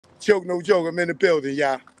Joke, no joke. I'm in the building,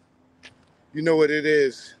 y'all. You know what it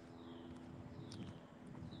is.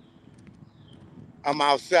 I'm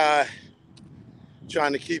outside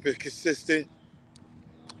trying to keep it consistent.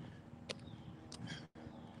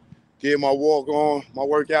 Get my walk on, my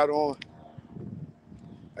workout on.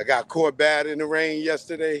 I got caught bad in the rain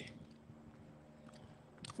yesterday.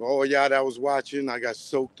 For all y'all that was watching, I got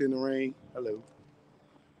soaked in the rain. Hello.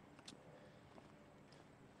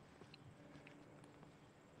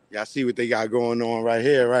 Y'all see what they got going on right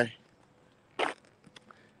here, right?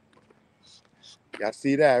 Y'all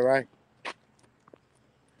see that, right?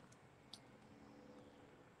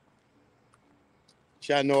 What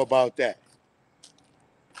y'all know about that?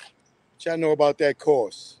 What y'all know about that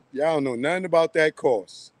course? Y'all don't know nothing about that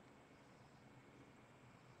course.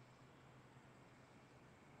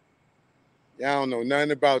 Y'all don't know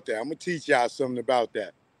nothing about that. I'm gonna teach y'all something about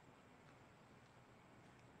that.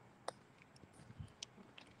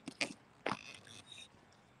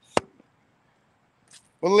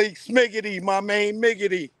 Malik Smiggity, my main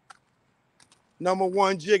Miggity.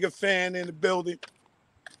 #1 Jigga fan in the building.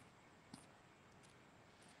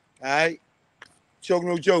 All right. Joke,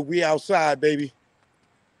 no joke. We outside, baby.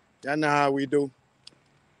 Y'all know how we do.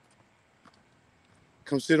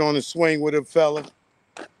 Come sit on the swing with a fella.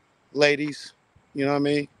 Ladies, you know what I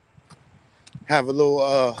mean? Have a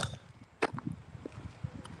little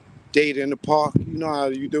date in the park. You know how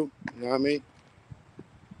you do. You know what I mean?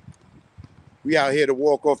 We out here to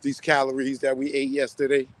walk off these calories that we ate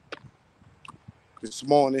yesterday, this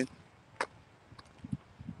morning.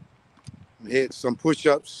 Hit some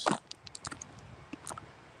push-ups.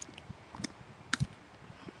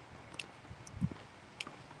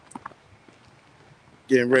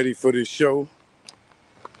 Getting ready for this show.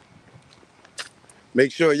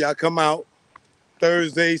 Make sure y'all come out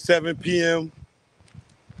Thursday, 7 p.m.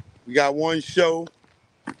 We got one show,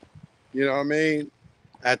 you know what I mean,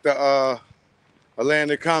 at the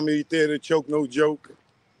Atlanta Comedy Theater, Choke No Joke.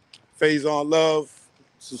 Phase on Love,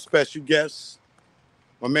 some special guests.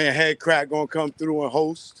 My man Head Crack gonna come through and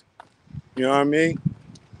host. You know what I mean?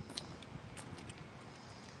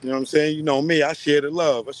 You know what I'm saying? You know me, I share the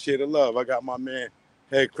love. I share the love. I got my man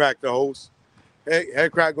Head Crack the host.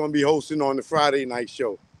 Head Crack gonna be hosting on the Friday night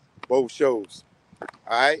show. Both shows.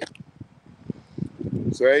 All right?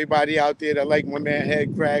 So everybody out there that like my man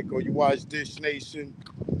Head Crack, or you watch Dish Nation,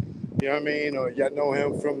 you know what I mean? Or y'all know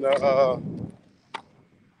him from the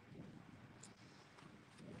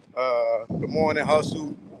Morning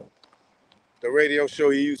Hustle, the radio show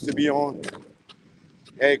he used to be on.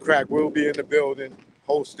 Head Crack will be in the building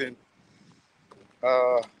hosting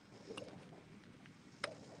uh,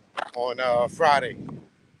 on Friday.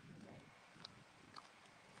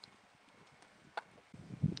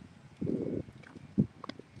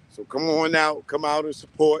 So come on out, come out and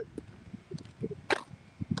support.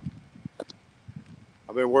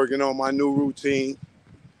 I've been working on my new routine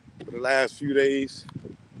for the last few days,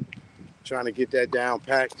 trying to get that down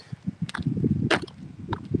packed. I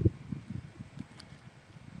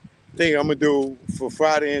think I'm gonna do for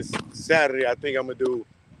Friday and Saturday. I think I'm gonna do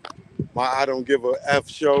my I Don't Give a F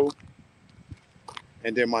show,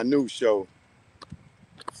 and then my new show.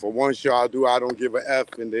 For one show, I'll do I Don't Give a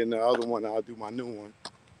F, and then the other one, I'll do my new one.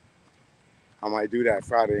 I might do that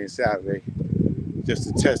Friday and Saturday just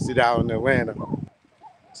to test it out in Atlanta.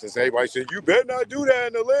 Since everybody said, you better not do that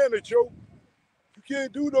in Atlanta, Joe. You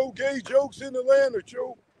can't do no gay jokes in Atlanta,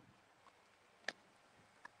 Joe.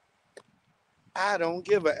 I don't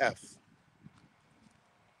give a F.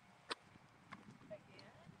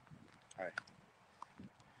 All right.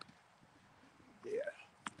 Yeah.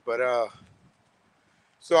 But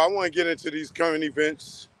so I want to get into these current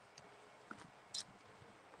events.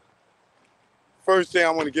 First thing I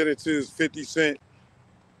want to get into is 50 Cent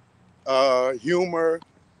humor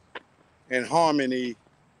and harmony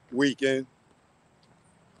weekend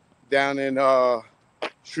down in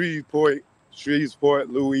Shreveport,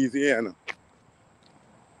 Louisiana.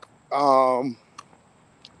 Um,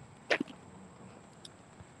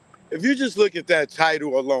 if you just look at that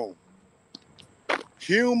title alone,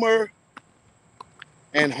 humor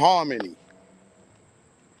and harmony,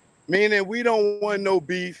 meaning we don't want no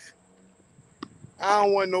beef. I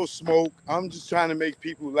don't want no smoke. I'm just trying to make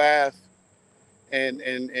people laugh and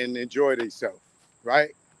enjoy themselves,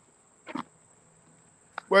 right?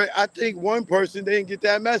 But I think one person didn't get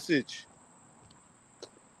that message.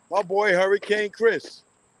 My boy Hurricane Chris.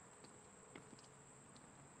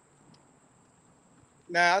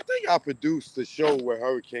 Now, I think I produced the show with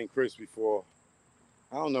Hurricane Chris before.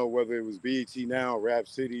 I don't know whether it was BET Now, Rap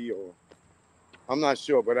City, or I'm not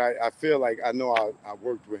sure, but I feel like I know I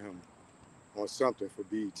worked with him. on something for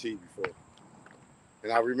BET before.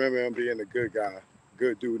 And I remember him being a good guy,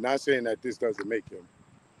 good dude. Not saying that this doesn't make him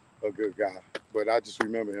a good guy, but I just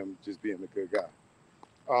remember him just being a good guy.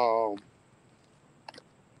 Um,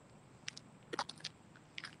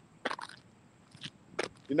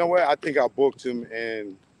 you know what? I think I booked him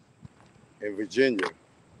in Virginia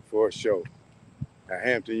for a show at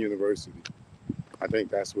Hampton University. I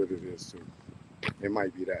think that's what it is too. It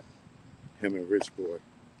might be that, him and Rich Boy.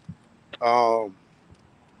 Um,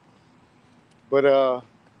 but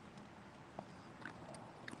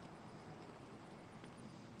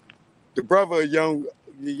the brother, young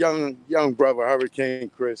brother,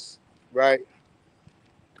 Hurricane Chris, right?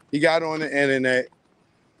 He got on the internet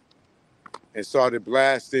and started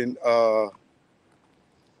blasting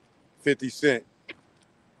 50 Cent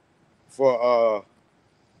for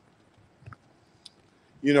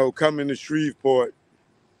coming to Shreveport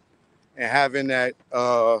and having that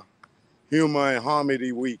humor and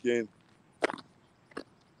harmony weekend.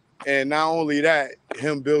 And not only that,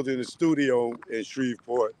 him building a studio in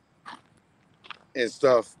Shreveport and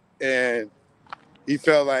stuff. And he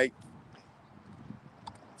felt like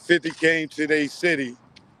 50 came to their city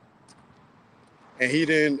and he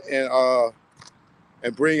didn't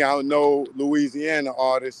and bring out no Louisiana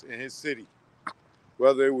artists in his city.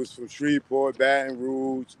 Whether it was from Shreveport, Baton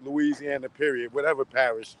Rouge, Louisiana, period, whatever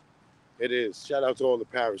parish it is. Shout out to all the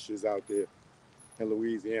parishes out there in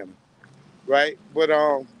Louisiana, right? But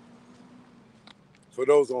for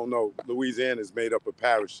those who don't know, Louisiana is made up of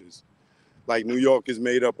parishes. Like New York is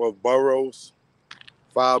made up of boroughs,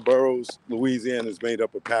 5 boroughs. Louisiana is made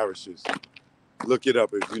up of parishes. Look it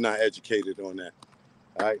up if you're not educated on that,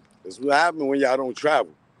 all right? That's what happens when y'all don't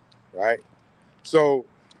travel, right? So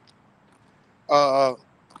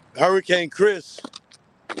Hurricane Chris,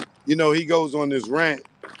 he goes on this rant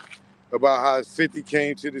about how 50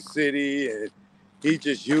 came to the city and he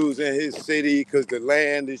just using his city because the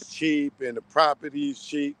land is cheap and the property is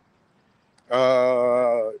cheap.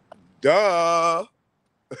 Duh.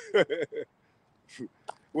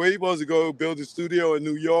 Where he supposed to go build a studio in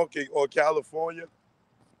New York or California?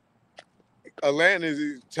 Atlanta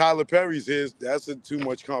is Tyler Perry's his. That's too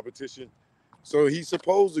much competition. So he's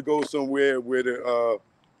supposed to go somewhere where the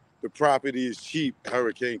property is cheap.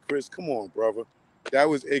 Hurricane Chris, come on, brother. That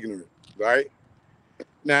was ignorant, right?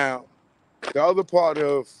 Now, the other part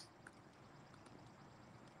of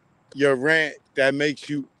your rant that makes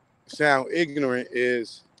you sound ignorant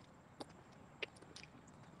is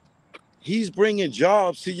he's bringing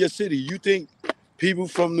jobs to your city. You think people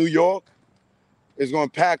from New York is going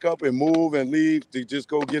to pack up and move and leave to just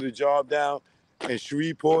go get a job down in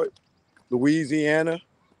Shreveport, Louisiana?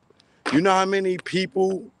 You know how many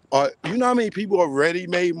people already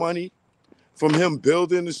made money from him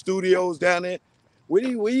building the studios down there? Where do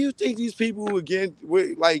you think these people again?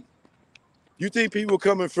 You think people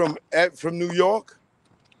coming from New York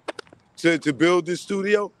to build this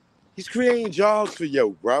studio? He's creating jobs for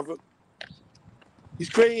you, brother. He's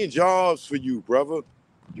creating jobs for you, brother.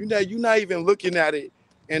 You're not even looking at it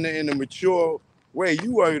in a mature way.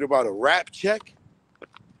 You worried about a rap check?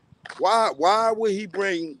 Why would he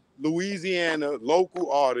bring Louisiana local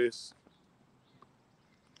artists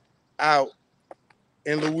out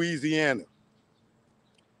in Louisiana?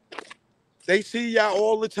 They see y'all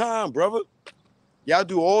all the time, brother. Y'all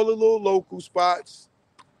do all the little local spots.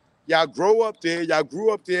 Y'all grow up there. Y'all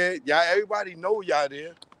grew up there. Everybody know y'all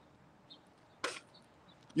there.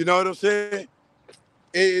 You know what I'm saying?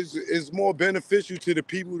 It's more beneficial to the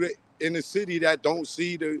people that in the city that don't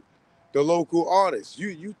see the local artists.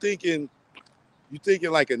 You thinking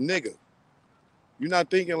like a nigga. You're not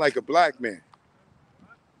thinking like a black man.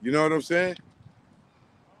 You know what I'm saying?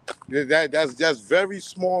 That's very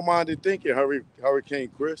small-minded thinking, Hurricane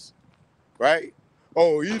Chris, right?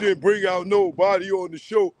 Oh, he didn't bring out nobody on the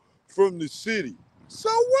show from the city. So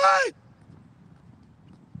what?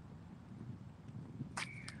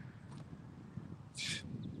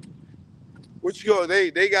 What you go?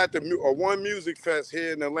 They got the one music fest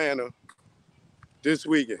here in Atlanta this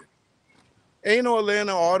weekend. Ain't no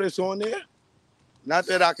Atlanta artists on there. Not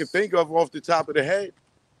that I can think of off the top of the head.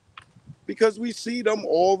 Because we see them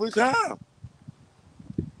all the time.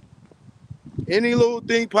 Any little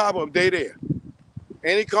thing pop up, they there.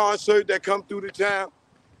 Any concert that come through the town,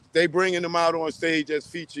 they bringing them out on stage as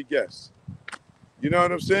featured guests. You know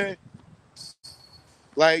what I'm saying?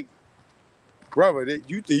 Like, brother,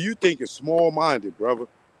 you think it's small-minded, brother.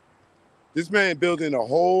 This man building a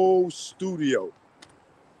whole studio,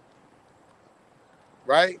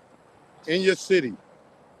 right, in your city.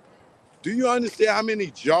 Do you understand how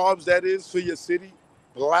many jobs that is for your city?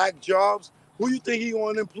 Black jobs? Who you think he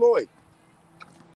gonna employ?